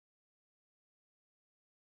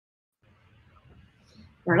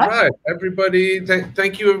All right, everybody.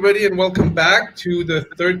 Thank you, everybody, and welcome back to the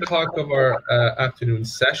third talk of our afternoon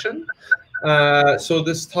session. So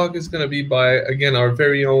this talk is going to be by, again, our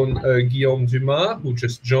very own Guillaume Dumas, who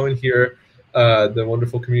just joined here, the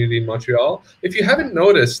wonderful community in Montreal. If you haven't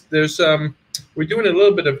noticed, we're doing a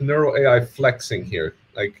little bit of Neuro-AI flexing here.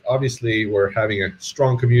 Like, obviously, we're having a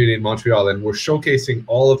strong community in Montreal, and we're showcasing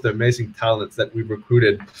all of the amazing talents that we've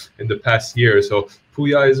recruited in the past year. So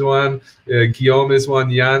Puya is one, Guillaume is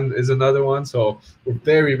one, Jan is another one. So we're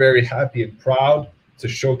very, very happy and proud to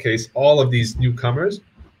showcase all of these newcomers.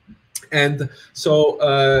 And so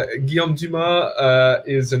Guillaume Dumas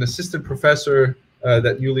is an assistant professor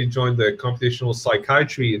that newly joined the computational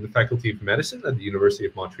psychiatry in the Faculty of Medicine at the University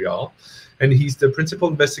of Montreal. And he's the principal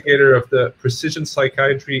investigator of the Precision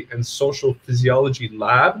Psychiatry and Social Physiology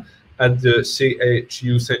Lab at the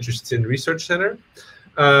CHU Saint-Justine Research Center.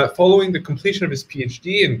 Following the completion of his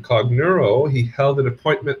PhD in Cogneuro, he held an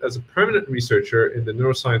appointment as a permanent researcher in the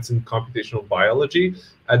neuroscience and computational biology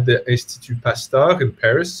at the Institut Pasteur in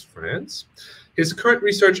Paris, France. His current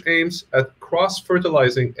research aims at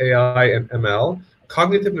cross-fertilizing AI and ML,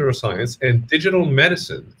 cognitive neuroscience, and digital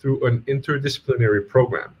medicine through an interdisciplinary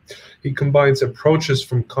program. He combines approaches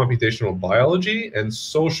from computational biology and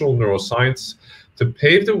social neuroscience to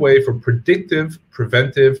pave the way for predictive,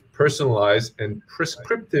 preventive, personalized, and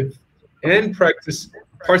prescriptive and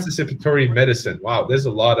participatory medicine. Wow, there's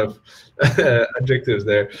a lot of adjectives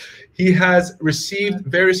there. He has received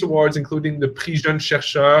various awards, including the Prix Jeune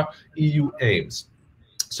Chercheur EU Aims.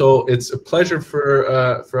 So it's a pleasure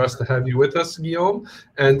for us to have you with us, Guillaume.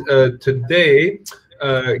 And today,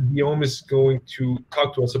 Guillaume is going to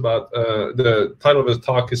talk to us about the title of his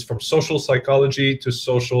talk is From Social Psychology to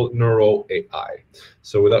Social Neuro-AI.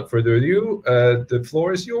 So without further ado, the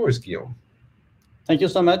floor is yours, Guillaume. Thank you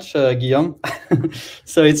so much, Guillaume.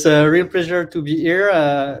 So it's a real pleasure to be here.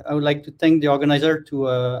 I would like to thank the organizer to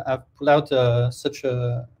have put out such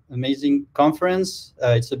an amazing conference.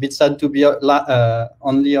 It's a bit sad to be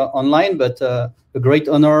only online, but a great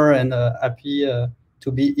honor and happy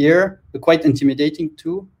to be here. Quite intimidating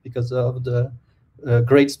too, because of the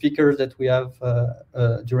great speakers that we have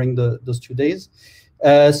during those 2 days.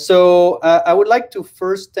 So I would like to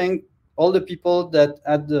first thank all the people that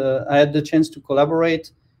I had the chance to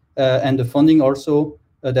collaborate and the funding also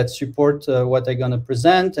that support what I'm going to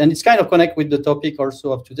present. And it's kind of connect with the topic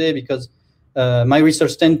also of today, because my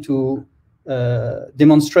research tend to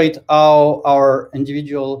demonstrate how our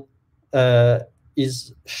individual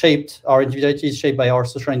is shaped, our individuality is shaped by our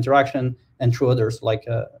social interaction and through others, like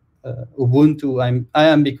Ubuntu, I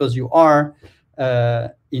am because you are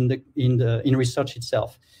in research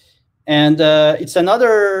itself. And it's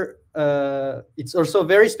another. It's also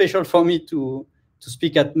very special for me to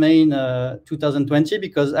speak at Maine 2020,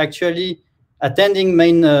 because actually attending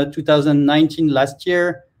Maine 2019 last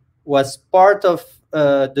year was part of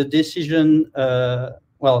the decision,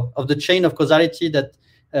 of the chain of causality that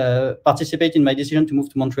participated in my decision to move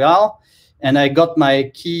to Montreal. And I got my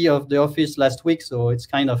key of the office last week, so it's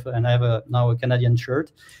kind of, and I have now a Canadian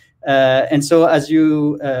shirt. And so, as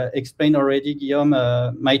you explained already, Guillaume,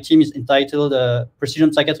 my team is entitled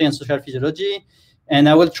Precision Psychiatry and Social Physiology. And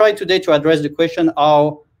I will try today to address the question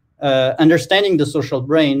how understanding the social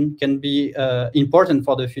brain can be important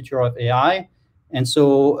for the future of AI. And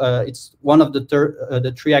so it's one of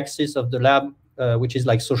the three axes of the lab, which is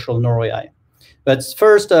like social neuro-AI. But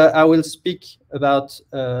first, I will speak about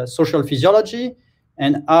social physiology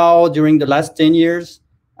and how during the last 10 years,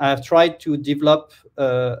 I have tried to develop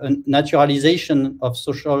a naturalization of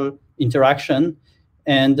social interaction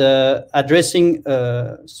and addressing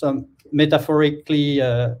some metaphorically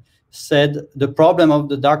said the problem of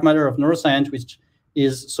the dark matter of neuroscience, which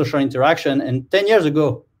is social interaction. And 10 years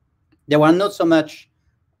ago, there were not so much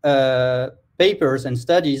papers and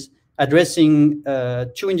studies addressing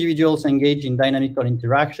two individuals engaged in dynamical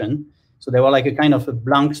interaction. So there were like a kind of a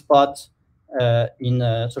blank spot in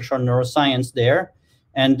social neuroscience there.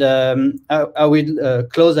 And I will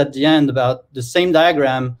close at the end about the same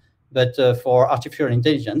diagram, but for artificial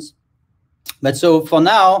intelligence. But so for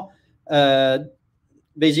now,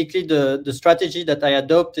 basically the strategy that I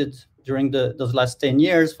adopted during those last 10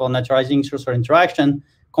 years for naturalizing social interaction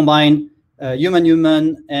combine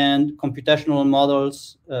human-human and computational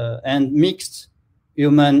models and mixed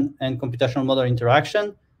human and computational model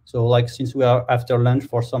interaction. So like since we are after lunch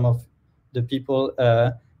for some of the people,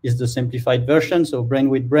 is the simplified version. So brain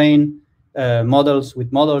with brain, models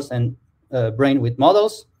with models, and brain with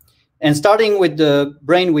models. And starting with the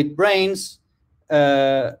brain with brains,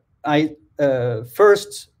 I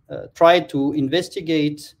first tried to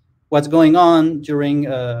investigate what's going on during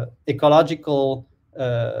ecological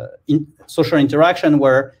social interaction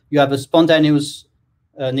where you have a spontaneous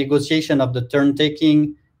negotiation of the turn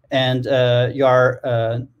taking, and you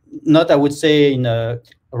are not, I would say, in a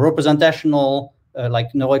representational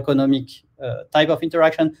like neuroeconomic type of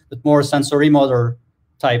interaction, but more sensory motor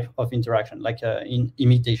type of interaction, like in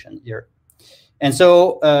imitation here. And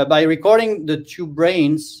so by recording the two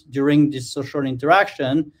brains during this social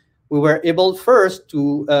interaction, we were able first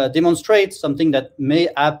to demonstrate something that may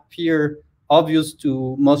appear obvious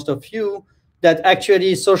to most of you, that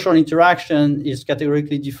actually social interaction is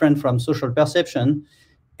categorically different from social perception,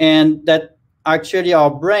 and that actually our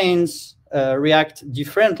brains react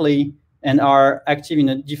differently and are active in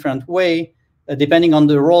a different way depending on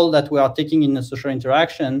the role that we are taking in a social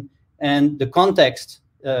interaction and the context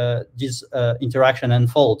this interaction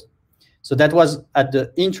unfold. So that was at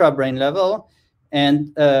the intra-brain level.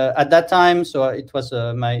 And at that time, so it was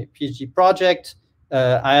my PhD project,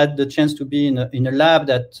 I had the chance to be in a lab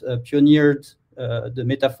that pioneered the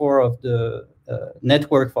metaphor of the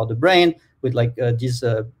network for the brain with like this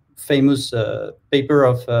famous paper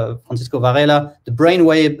of Francisco Varela, the brain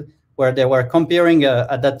wave, where they were comparing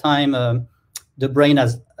at that time the brain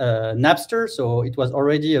as Napster. So it was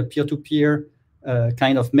already a peer-to-peer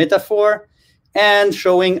kind of metaphor, and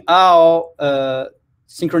showing how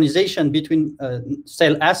synchronization between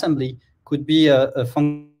cell assembly could be a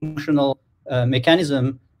functional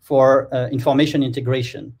mechanism for information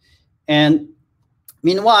integration. And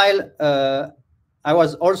meanwhile, I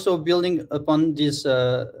was also building upon these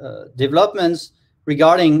developments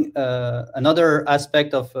regarding another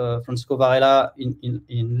aspect of Francisco Varela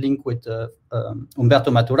in link with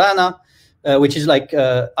Umberto Maturana, which is like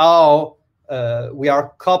how we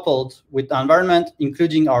are coupled with the environment,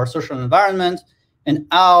 including our social environment, and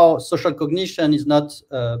how social cognition is not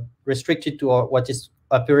restricted to what is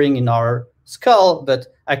appearing in our skull, but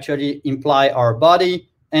actually imply our body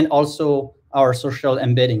and also our social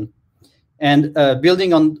embedding. And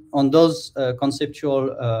building on those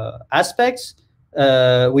conceptual aspects,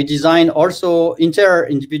 we design also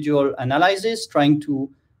inter-individual analysis, trying to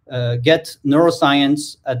get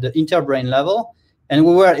neuroscience at the interbrain level. And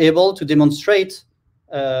we were able to demonstrate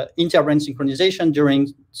interbrain synchronization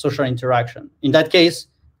during social interaction. In that case,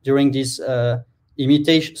 during this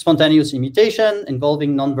spontaneous imitation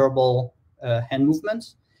involving nonverbal hand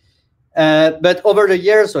movements. But over the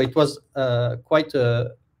years, so it was quite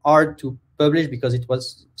hard to publish because it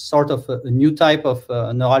was sort of a new type of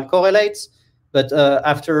neural correlates. But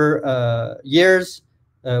after years,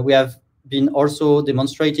 we have been also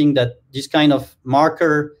demonstrating that this kind of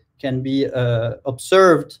marker can be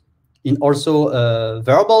observed in also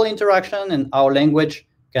verbal interaction, and our language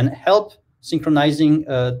can help synchronizing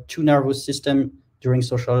two nervous system during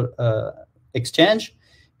social exchange,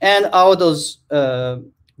 and how those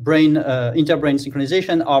interbrain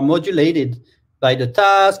synchronization are modulated by the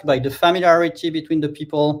task, by the familiarity between the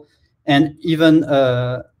people, and even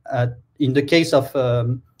in the case of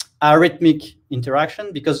arrhythmic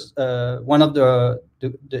interaction, because one of the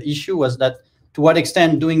issue was that to what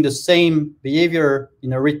extent doing the same behavior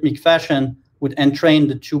in a rhythmic fashion would entrain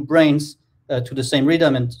the two brains to the same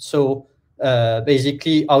rhythm, and so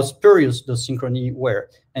basically how spurious those synchrony were.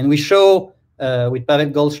 And we show with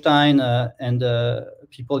Pavel Goldstein and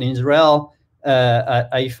people in Israel at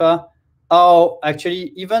Haifa, how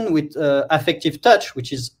actually even with affective touch,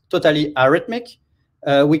 which is totally arrhythmic,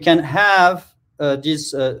 we can have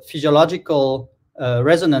this physiological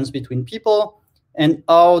resonance between people, and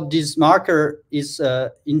how this marker is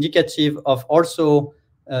indicative of also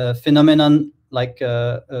phenomenon like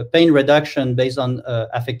pain reduction based on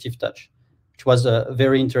affective touch, which was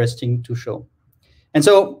very interesting to show. And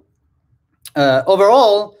so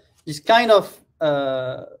overall, this kind of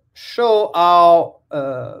show how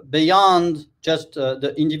beyond just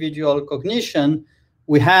the individual cognition,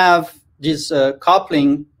 we have this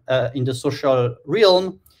coupling in the social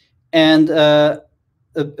realm. And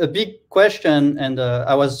a big question, and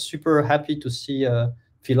I was super happy to see a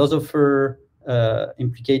philosopher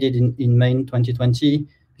implicated in Main 2020,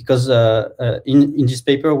 because in this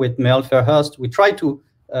paper with Meryl Fairhurst, we try to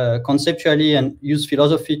conceptually and use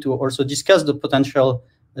philosophy to also discuss the potential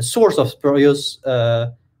source of spurious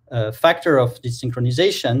factor of this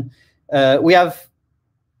synchronization. We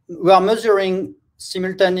are measuring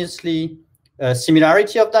simultaneously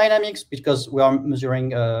similarity of dynamics, because we are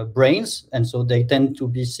measuring brains, and so they tend to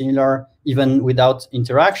be similar even without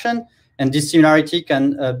interaction. And this similarity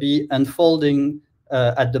can be unfolding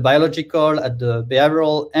at the biological, at the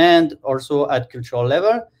behavioral, and also at cultural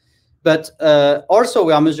level. But also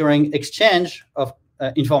we are measuring exchange of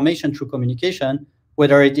information through communication,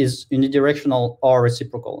 whether it is unidirectional or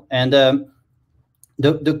reciprocal. And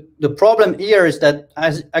the problem here is that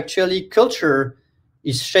as actually culture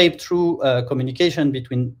is shaped through communication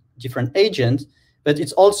between different agents, but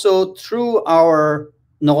it's also through our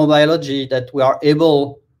neurobiology that we are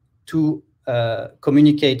able to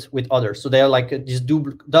communicate with others. So they are like this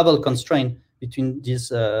double constraint between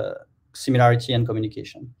this similarity and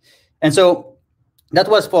communication. And so that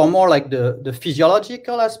was for more like the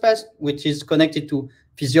physiological aspect, which is connected to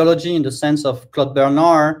physiology in the sense of Claude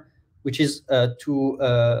Bernard, which is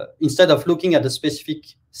to, instead of looking at a specific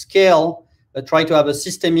scale, try to have a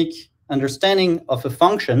systemic understanding of a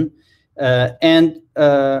function. Now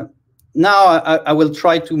I will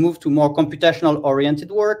try to move to more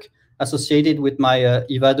computational-oriented work associated with my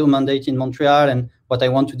IVADO mandate in Montreal and what I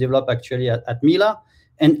want to develop actually at Mila,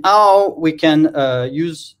 and how we can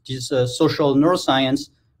use this social neuroscience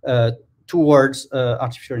towards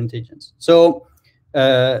artificial intelligence. So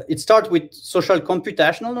it starts with social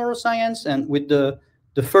computational neuroscience, and with the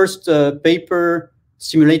first paper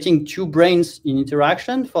simulating two brains in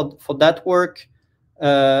interaction. For that work,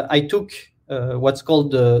 I took what's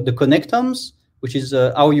called the connectomes, which is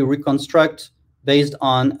how you reconstruct based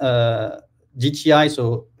on DTI,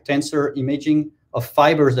 so tensor imaging of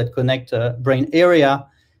fibers that connect brain area.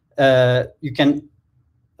 You can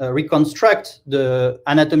reconstruct the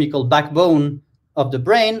anatomical backbone of the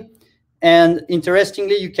brain. And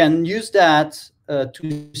interestingly, you can use that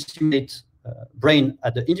to simulate brain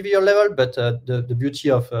at the individual level, but the beauty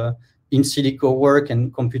of in silico work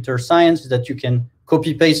and computer science is that you can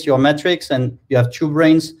copy-paste your metrics and you have two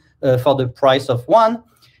brains for the price of one.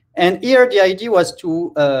 And here the idea was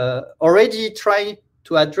to already try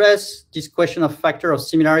to address this question of factor of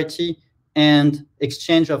similarity and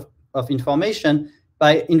exchange of information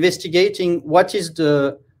by investigating what is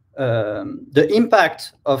the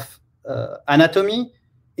impact of anatomy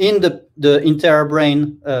in the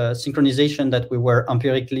inter-brain synchronization that we were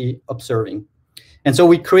empirically observing. And so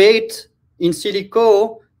we create in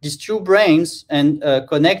silico these two brains and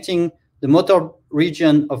connecting the motor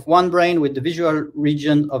region of one brain with the visual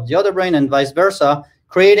region of the other brain and vice versa,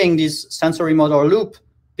 creating this sensory motor loop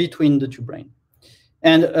between the two brains.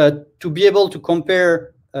 And to be able to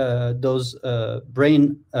compare those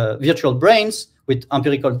virtual brains with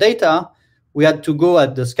empirical data, we had to go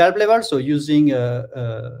at the scalp level. So using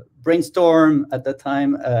Brainstorm at that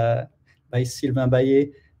time by Sylvain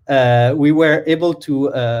Baillet, we were able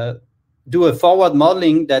to do a forward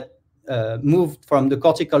modeling that moved from the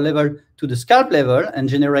cortical level to the scalp level and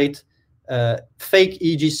generate fake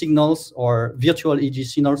EEG signals or virtual EEG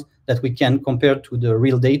signals that we can compare to the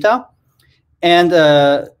real data. And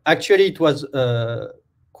actually, it was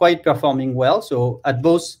quite performing well. So at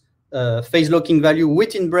both phase locking value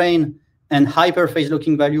within brain and hyper phase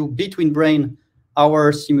locking value between brain,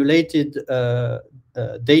 our simulated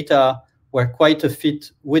data were quite a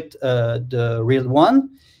fit with the real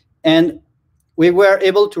one. And we were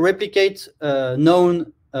able to replicate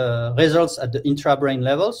known results at the intra-brain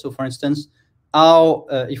level. So for instance, how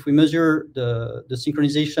if we measure the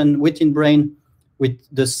synchronization within brain with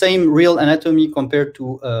the same real anatomy compared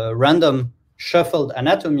to random shuffled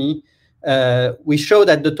anatomy, we show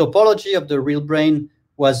that the topology of the real brain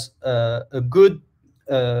was a good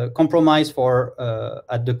compromise for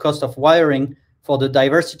at the cost of wiring for the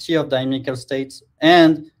diversity of dynamical states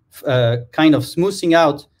and kind of smoothing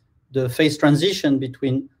out the phase transition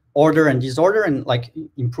between order and disorder and like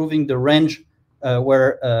improving the range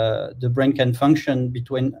where the brain can function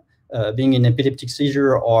between being in epileptic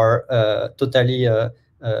seizure or totally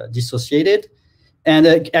dissociated.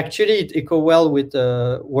 And actually, it echoes well with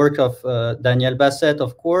the work of Daniel Bassett,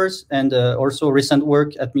 of course, and also recent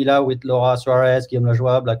work at Mila with Laura Suarez, Guillaume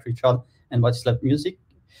Lajoie, Black Richard, and Whatslab Music.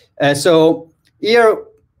 So here,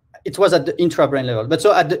 it was at the intra-brain level. But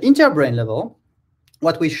so at the inter-brain level,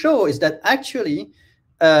 what we show is that actually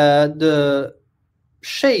the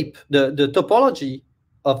shape, the topology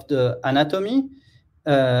of the anatomy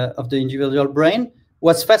of the individual brain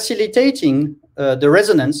was facilitating the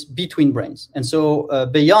resonance between brains. And so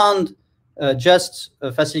beyond just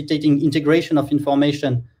facilitating integration of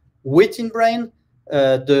information within brain,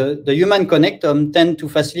 the human connectome tend to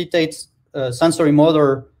facilitate sensory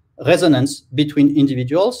motor resonance between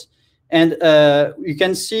individuals. And you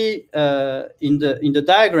can see in the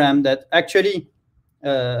diagram that actually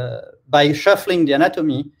by shuffling the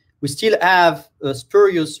anatomy, we still have a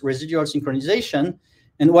spurious residual synchronization.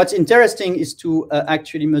 And what's interesting is to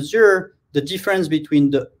actually measure the difference between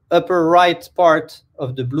the upper right part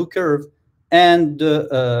of the blue curve and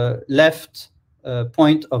the left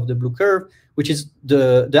point of the blue curve, which is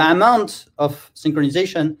the amount of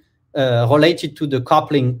synchronization related to the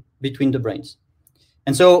coupling between the brains.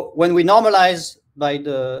 And so when we normalize by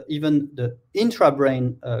even the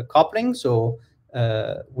intra-brain coupling, so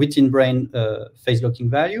within brain phase locking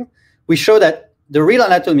value, we show that the real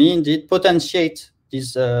anatomy indeed potentiates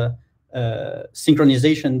this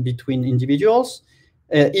synchronization between individuals,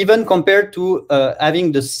 even compared to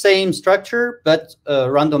having the same structure but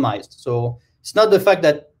randomized. So it's not the fact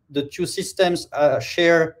that the two systems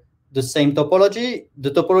share the same topology.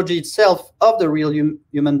 The topology itself of the real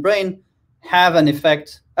human brain has an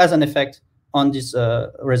effect on this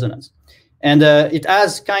resonance. And it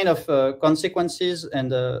has kind of consequences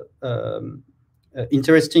and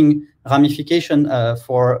interesting ramification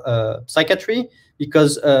for psychiatry,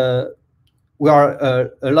 because we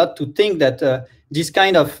are a lot to think that this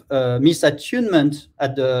kind of misattunement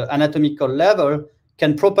at the anatomical level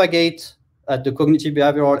can propagate at the cognitive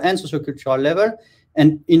behavioral and sociocultural level.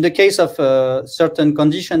 And in the case of certain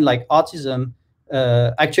condition like autism,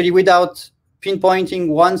 actually without pinpointing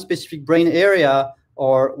one specific brain area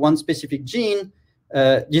or one specific gene,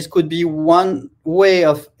 this could be one way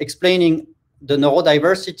of explaining the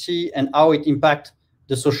neurodiversity and how it impacts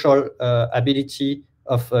the social ability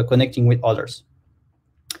of connecting with others.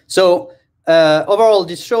 So overall,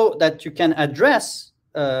 this shows that you can address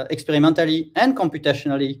experimentally and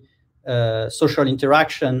computationally social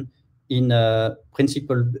interaction in a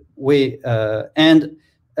principled way. And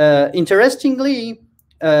interestingly,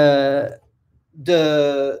 those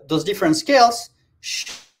different scales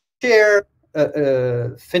share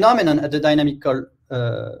a phenomenon at the dynamical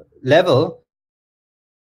level.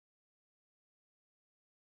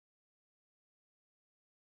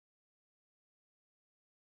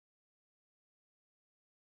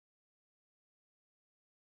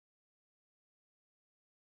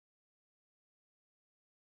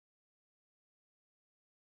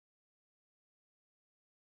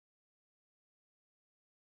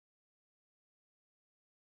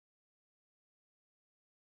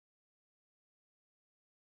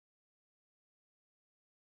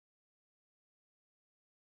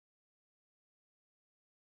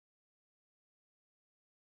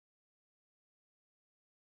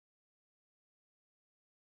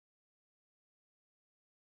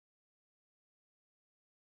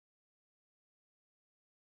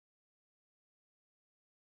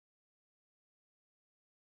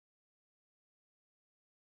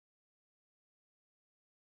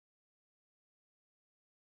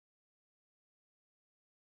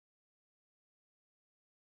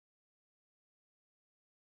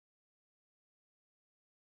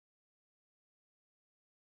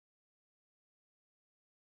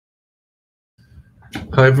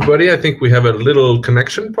 Hi, everybody. I think we have a little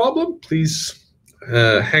connection problem. Please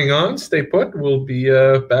hang on, stay put. We'll be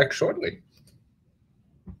back shortly.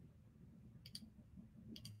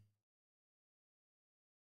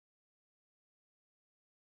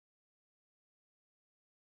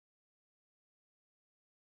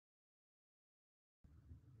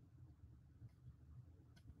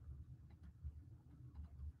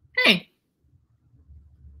 Hey.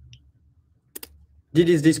 Did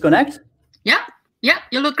it disconnect? Yeah,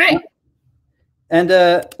 you look great. And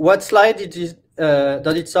what slide did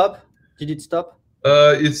it stop? Did it stop?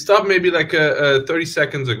 It stopped maybe like 30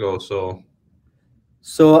 seconds ago.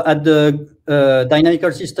 So at the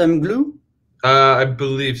dynamical system glue? I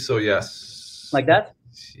believe so, yes. Like that?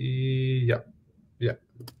 Yeah.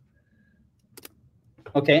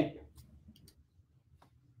 Okay.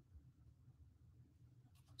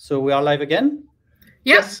 So we are live again?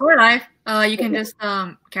 Yes, we're live. You can just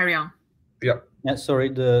carry on. Yeah, sorry,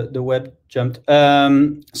 the web jumped.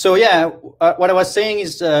 So yeah, what I was saying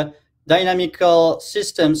is dynamical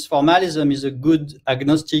systems formalism is a good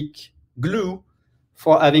agnostic glue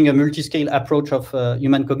for having a multi-scale approach of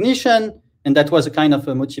human cognition. And that was a kind of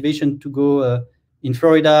a motivation to go in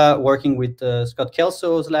Florida, working with Scott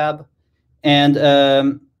Kelso's lab. And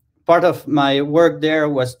part of my work there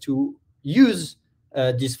was to use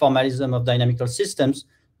this formalism of dynamical systems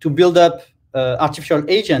to build up artificial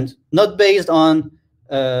agent, not based on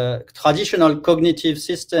traditional cognitive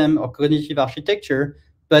system or cognitive architecture,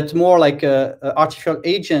 but more like a artificial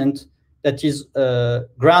agent that is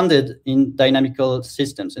grounded in dynamical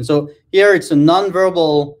systems. And so here it's a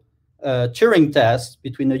non-verbal Turing test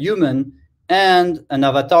between a human and an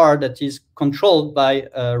avatar that is controlled by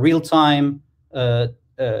real-time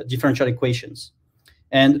differential equations.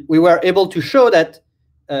 And we were able to show that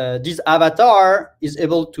this avatar is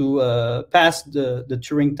able to pass the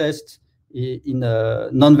Turing test in a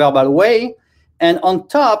non-verbal way, and on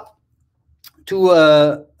top to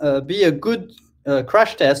be a good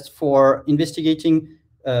crash test for investigating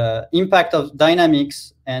impact of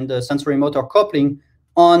dynamics and sensory motor coupling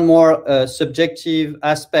on more subjective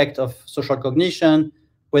aspect of social cognition,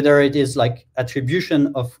 whether it is like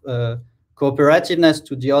attribution of cooperativeness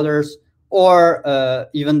to the others, or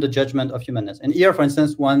even the judgment of humanness. And here, for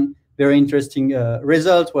instance, one very interesting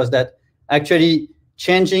result was that actually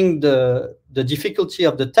changing the difficulty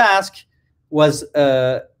of the task was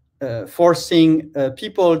forcing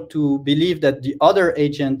people to believe that the other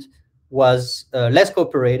agent was less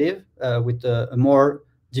cooperative with a more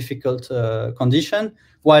difficult condition,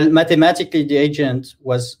 while mathematically the agent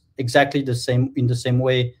was exactly the same, in the same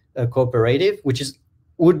way, cooperative, which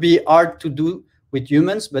would be hard to do with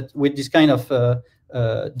humans, but with this kind of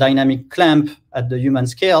dynamic clamp at the human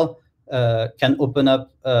scale can open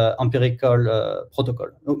up empirical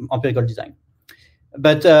empirical design.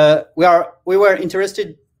 But we were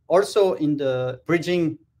interested also in the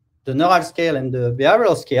bridging the neural scale and the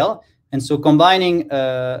behavioral scale, and so combining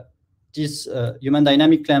this human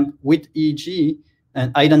dynamic clamp with EEG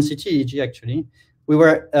and high-density EEG, actually, we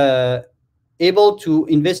were able to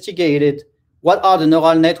investigate what are the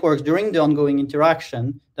neural networks during the ongoing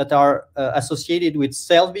interaction that are associated with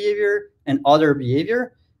self-behavior and other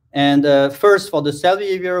behavior. And first, for the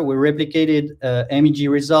self-behavior, we replicated MEG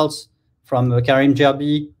results from Karim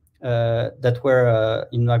Djerbi that were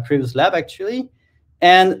in my previous lab, actually.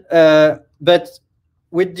 And but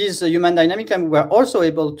with this human dynamic clamp, we were also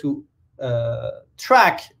able to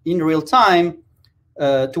track in real time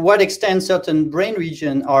to what extent certain brain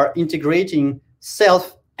regions are integrating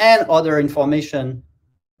self and other information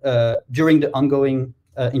during the ongoing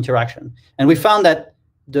interaction. And we found that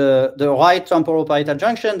the right temporoparietal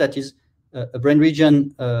junction, that is a brain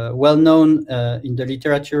region well known in the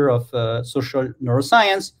literature of social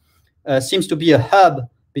neuroscience, seems to be a hub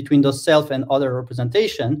between those self and other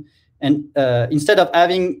representation. And instead of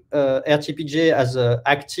having RTPJ as an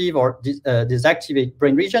active or disactivate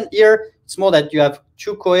brain region, here it's more that you have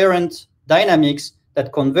two coherent dynamics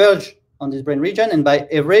that converge on this brain region, and by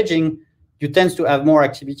averaging, you tend to have more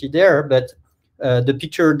activity there. But the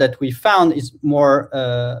picture that we found is more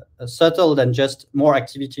subtle than just more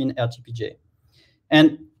activity in RTPJ.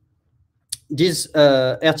 And this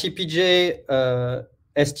RTPJ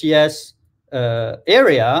STS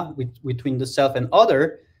area between the self and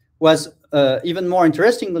other was even more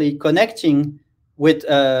interestingly connecting with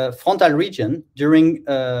frontal region during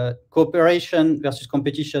cooperation versus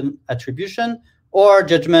competition attribution or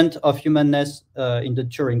judgment of humanness in the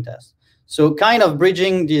Turing test. So kind of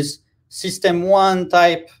bridging this system 1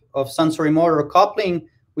 type of sensory motor coupling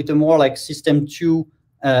with a more like system 2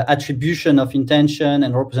 attribution of intention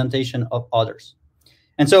and representation of others.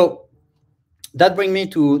 And so that brings me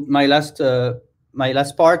to my last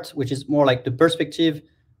part, which is more like the perspective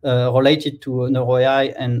related to Neuro-AI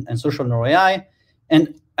and social Neuro-AI,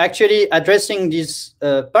 and actually addressing this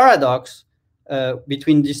paradox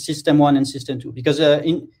between this system 1 and system 2. Because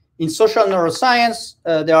in social neuroscience,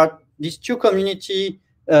 there are these two communities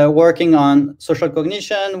working on social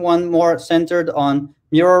cognition, one more centered on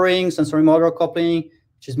mirroring, sensory motor coupling,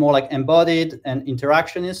 which is more like embodied and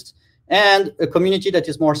interactionist, and a community that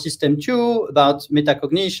is more system 2 about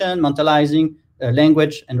metacognition, mentalizing,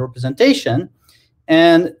 language, and representation.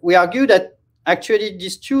 And we argue that actually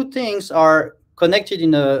these two things are connected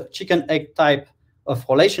in a chicken-egg type of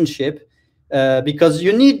relationship because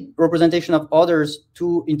you need representation of others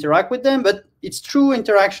to interact with them, but it's through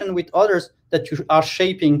interaction with others that you are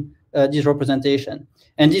shaping this representation.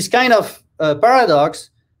 And this kind of paradox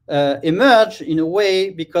emerge in a way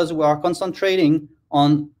because we are concentrating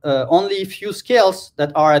on only a few scales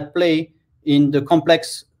that are at play in the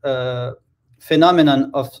complex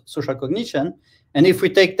phenomenon of social cognition. And if we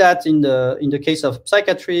take that in the case of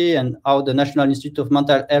psychiatry and how the National Institute of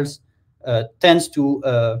Mental Health tends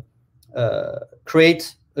to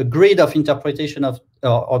create a grid of interpretation of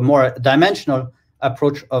or more dimensional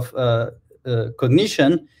approach of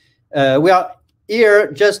cognition, we are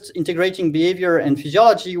here just integrating behavior and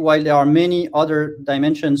physiology, while there are many other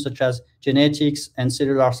dimensions such as genetics and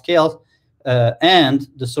cellular scales and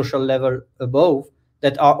the social level above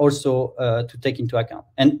that are also to take into account.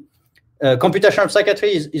 And computational psychiatry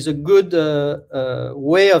is a good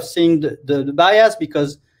way of seeing the bias,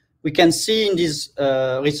 because we can see in these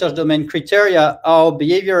research domain criteria how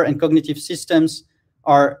behavior and cognitive systems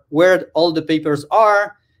are where all the papers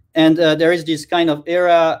are. And there is this kind of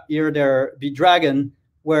era here, there be dragon,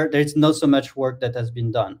 where there is not so much work that has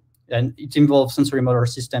been done. And it involves sensory motor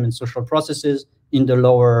system and social processes in the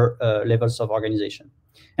lower levels of organization.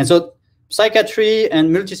 And so psychiatry and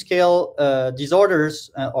multiscale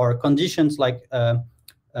disorders or conditions like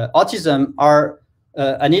autism are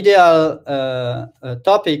an ideal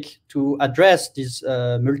topic to address these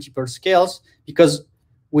multiple scales, because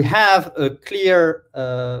we have a clear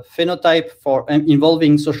phenotype for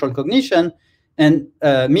involving social cognition. And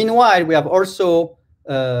meanwhile, we have also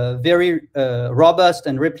very robust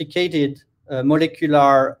and replicated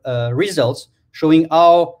molecular results showing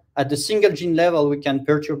how at the single gene level we can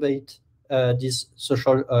perturbate this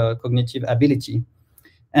social cognitive ability.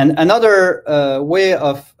 And another way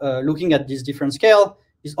of looking at this different scale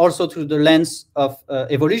is also through the lens of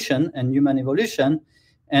evolution and human evolution.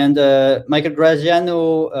 And Michael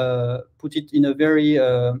Graziano put it in a very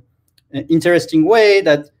interesting way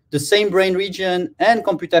that the same brain region and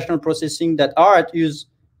computational processing that are at use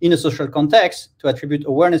in a social context to attribute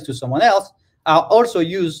awareness to someone else are also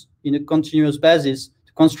used in a continuous basis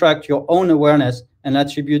to construct your own awareness and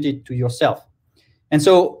attribute it to yourself. And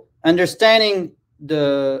so understanding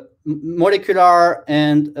the molecular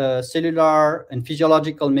and cellular and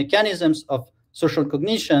physiological mechanisms of social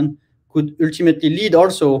cognition could ultimately lead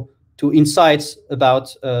also to insights about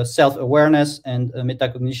self-awareness and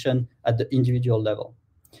metacognition at the individual level.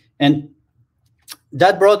 And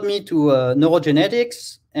that brought me to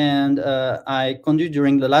neurogenetics, and I conducted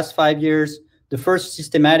during the last 5 years the first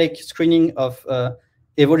systematic screening of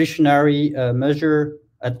evolutionary measure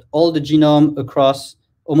at all the genome across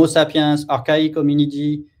Homo sapiens, archaic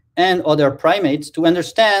hominidae, and other primates to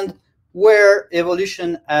understand where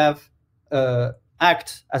evolution have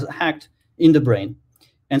act in the brain.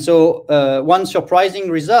 And so one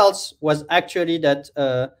surprising results was actually that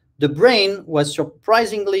the brain was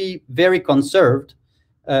surprisingly very conserved.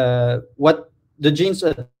 What the genes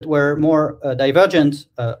that were more divergent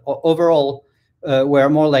overall were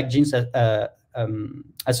more like genes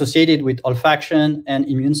associated with olfaction and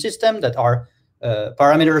immune system that are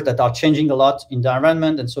parameters that are changing a lot in the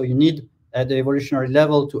environment. And so you need at the evolutionary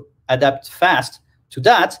level to adapt fast to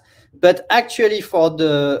that. But actually for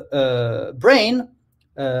the brain,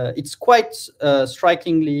 it's quite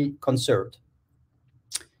strikingly conserved.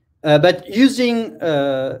 But using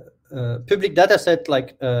public data set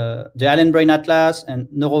like the Allen Brain Atlas and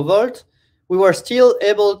NeuroVolt, we were still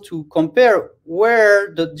able to compare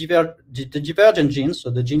where the divergent genes, so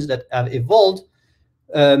the genes that have evolved,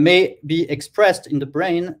 may be expressed in the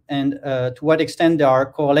brain and to what extent they are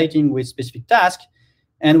correlating with specific tasks.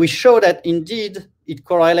 And we show that indeed it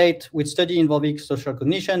correlates with study involving social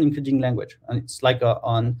cognition, including language. And it's like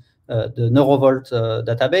on the NeuroVolt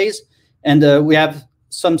database. And we have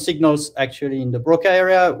some signals actually in the Broca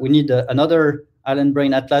area. We need another Allen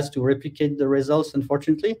Brain Atlas to replicate the results,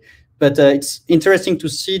 unfortunately. But it's interesting to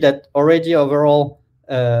see that already overall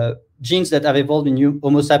genes that have evolved in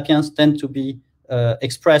Homo sapiens tend to be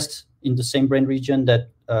expressed in the same brain region that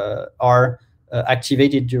are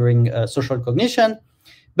activated during social cognition.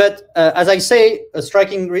 But as I say, a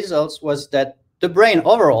striking results was that the brain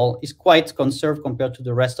overall is quite conserved compared to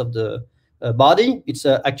the rest of the body. It's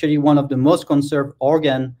actually one of the most conserved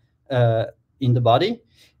organ in the body.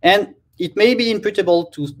 And it may be imputable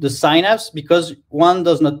to the synapse because one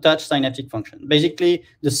does not touch synaptic function. Basically,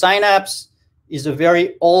 the synapse is a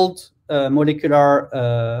very old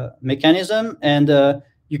molecular mechanism, and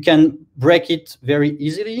you can break it very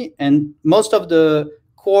easily. And most of the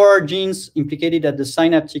core genes implicated at the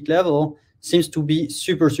synaptic level seems to be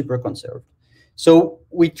super conserved. So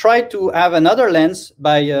we tried to have another lens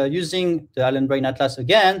by using the Allen Brain Atlas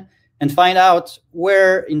again and find out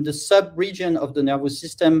where in the sub-region of the nervous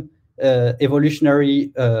system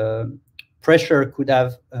evolutionary pressure could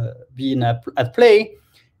have been at play.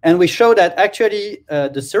 And we show that actually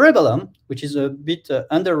the cerebellum, which is a bit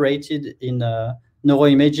underrated in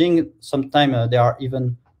neuroimaging, sometimes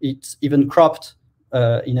it's even cropped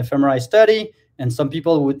in a fMRI study. And some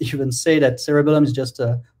people would even say that cerebellum is just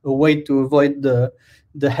a way to avoid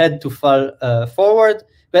the head to fall forward.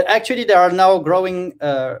 But actually, there are now growing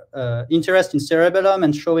interest in cerebellum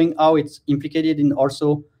and showing how it's implicated in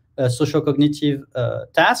also social-cognitive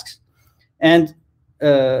tasks. And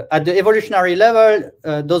at the evolutionary level,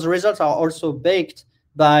 those results are also baked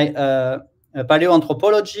by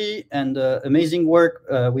paleoanthropology and amazing work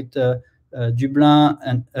with Dumas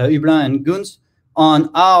and Hublin and Gunz on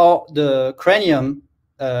how the cranium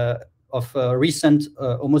of recent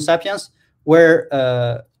Homo sapiens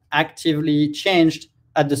were actively changed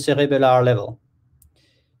at the cerebellar level.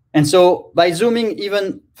 And so by zooming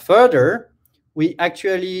even further, we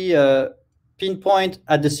actually pinpoint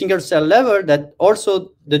at the single cell level that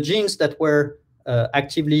also the genes that were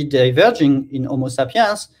actively diverging in Homo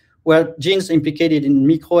sapiens were genes implicated in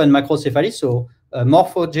micro and macrocephaly, so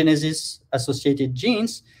morphogenesis associated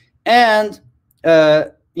genes. And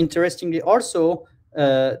interestingly also,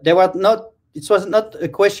 it was not a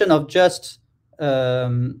question of just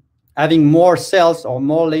having more cells or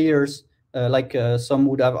more layers like some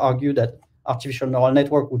would have argued that artificial neural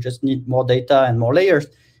network would just need more data and more layers.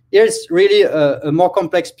 Here's really a more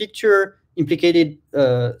complex picture, implicated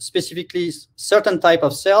specifically certain type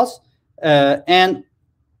of cells. And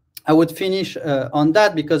I would finish on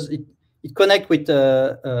that because it connects with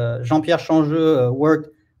Jean-Pierre Changeux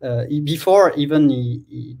work before even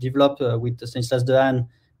he developed with Stanislas Dehaene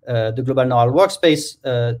the global neural workspace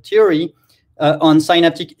theory on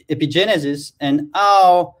synaptic epigenesis and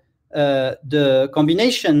how the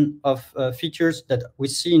combination of features that we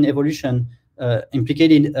see in evolution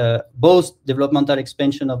implicated both developmental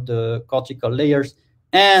expansion of the cortical layers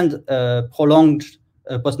and prolonged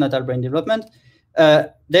postnatal brain development,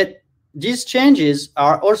 that these changes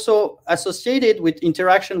are also associated with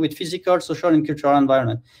interaction with physical, social, and cultural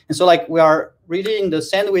environment. And so like we are really in the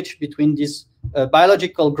sandwich between this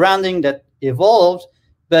biological grounding that evolved,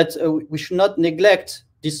 but we should not neglect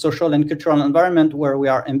this social and cultural environment where we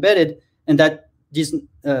are embedded, and that this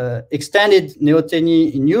extended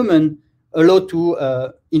neoteny in human allow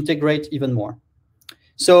to integrate even more.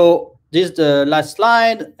 So this is the last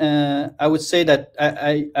slide. I would say that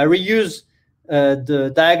I reuse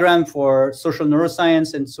the diagram for social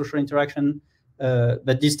neuroscience and social interaction,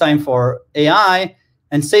 but this time for AI,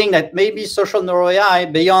 and saying that maybe social neuro-AI,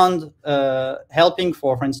 beyond helping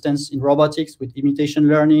for instance, in robotics with imitation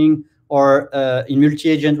learning or in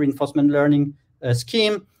multi-agent reinforcement learning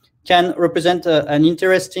scheme, can represent an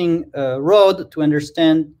interesting road to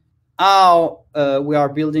understand how we are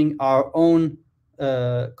building our own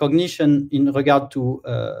cognition in regard to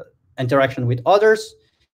interaction with others.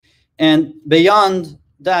 And beyond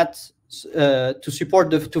that, to support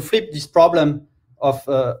to flip this problem of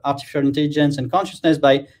artificial intelligence and consciousness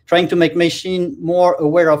by trying to make machine more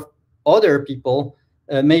aware of other people,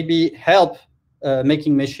 maybe help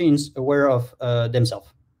making machines aware of themselves.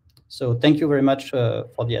 So thank you very much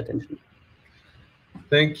for the attention.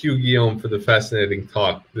 Thank you, Guillaume, for the fascinating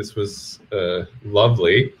talk. This was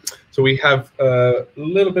lovely. So we have a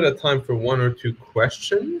little bit of time for one or two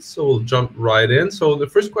questions, so we'll jump right in. So the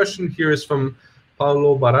first question here is from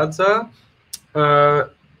Paulo Barazza,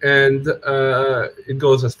 and it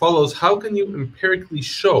goes as follows. How can you empirically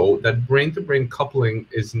show that brain-to-brain coupling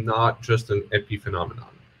is not just an epiphenomenon?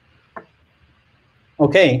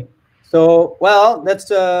 Okay, so, well,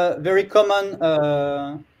 that's a very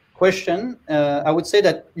common question. I would say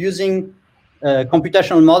that using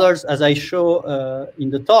computational models, as I show in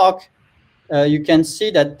the talk, you can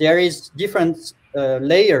see that there is different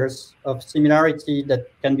layers of similarity that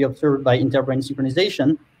can be observed by interbrain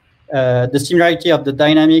synchronization, the similarity of the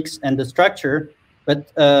dynamics and the structure.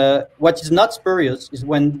 But what is not spurious is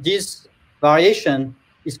when this variation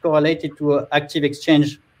is correlated to an active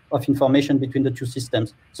exchange of information between the two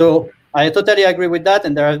systems. So I totally agree with that,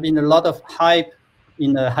 and there has been a lot of hype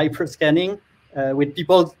in hyperscanning with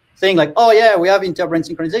people saying like, oh yeah, we have interbrain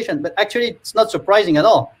synchronization, but actually it's not surprising at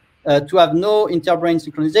all. To have no interbrain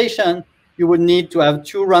synchronization, you would need to have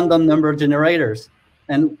two random number generators.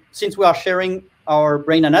 And since we are sharing our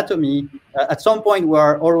brain anatomy, at some point we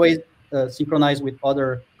are always synchronized with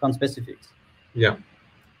other conspecifics. Yeah,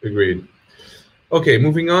 agreed. Okay,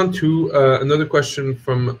 moving on to another question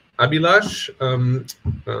from Abhilash.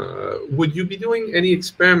 Would you be doing any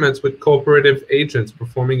experiments with cooperative agents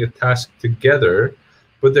performing a task together,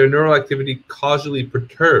 but their neural activity causally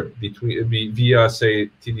perturbed via, say,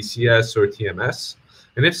 TDCS or TMS?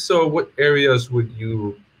 And if so, what areas would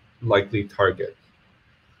you likely target?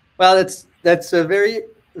 Well, that's a very,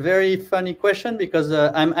 very funny question, because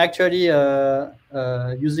I'm actually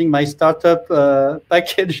using my startup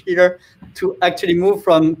package here to actually move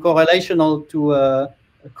from correlational to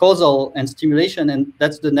causal and stimulation, and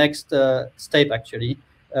that's the next step actually,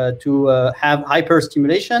 to have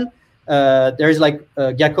hyperstimulation. There is like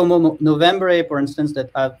Giacomo Novembre, for instance,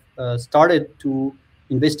 that have started to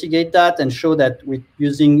investigate that and show that with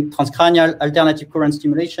using transcranial alternative current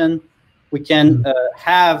stimulation, we can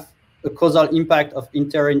have a causal impact of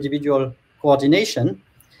inter-individual coordination.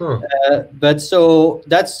 But so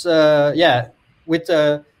that's, yeah, with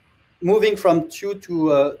moving from 2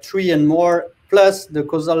 to 3 and more, plus the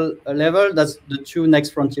causal level, that's the two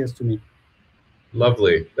next frontiers to me.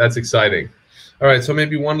 Lovely. That's exciting. All right, so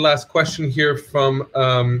maybe one last question here from,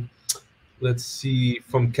 let's see,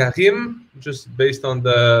 from Karim, just based on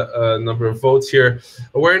the number of votes here.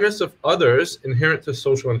 Awareness of others inherent to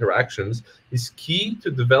social interactions is key to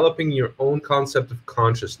developing your own concept of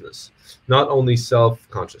consciousness, not only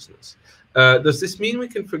self-consciousness. Does this mean we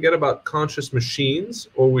can forget about conscious machines,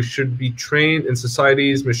 or we should be trained in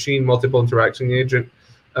society's machine multiple interaction agent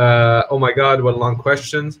Oh my God, what long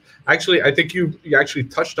questions. Actually, I think you actually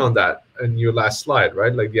touched on that in your last slide,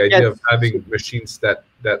 right? Like the idea of Yes. having machines that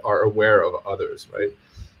are aware of others, right?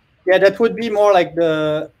 Yeah, that would be more like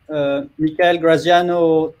the Michael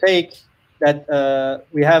Graziano take, that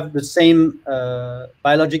we have the same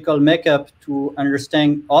biological makeup to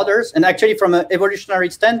understand others. And actually, from an evolutionary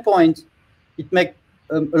standpoint, it makes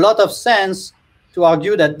a lot of sense to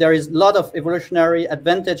argue that there is a lot of evolutionary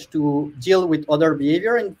advantage to deal with other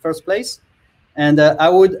behavior in the first place. And I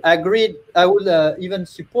would agree, I would even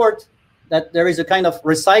support that there is a kind of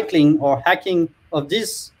recycling or hacking of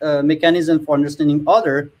this mechanism for understanding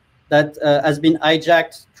other that has been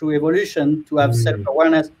hijacked through evolution to have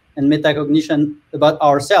self-awareness and metacognition about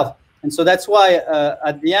ourselves. And so that's why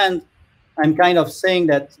at the end, I'm kind of saying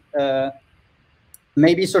that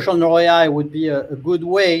maybe social neuro-AI would be a good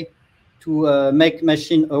way to make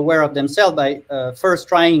machine aware of themselves by first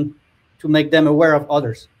trying to make them aware of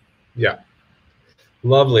others. Yeah.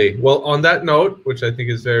 Lovely. Well, on that note, which I think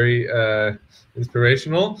is very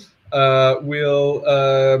inspirational, we'll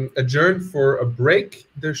adjourn for a break.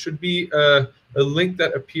 There should be a link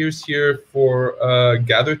that appears here for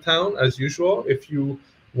GatherTown, as usual, if you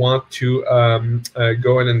want to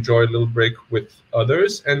go and enjoy a little break with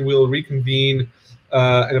others. And we'll reconvene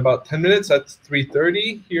in about 10 minutes at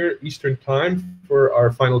 3:30 here Eastern Time for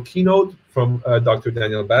our final keynote from Dr.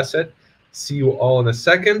 Daniel Bassett. See you all in a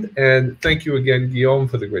second. And thank you again, Guillaume,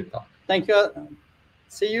 for the great talk. Thank you.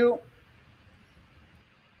 See you.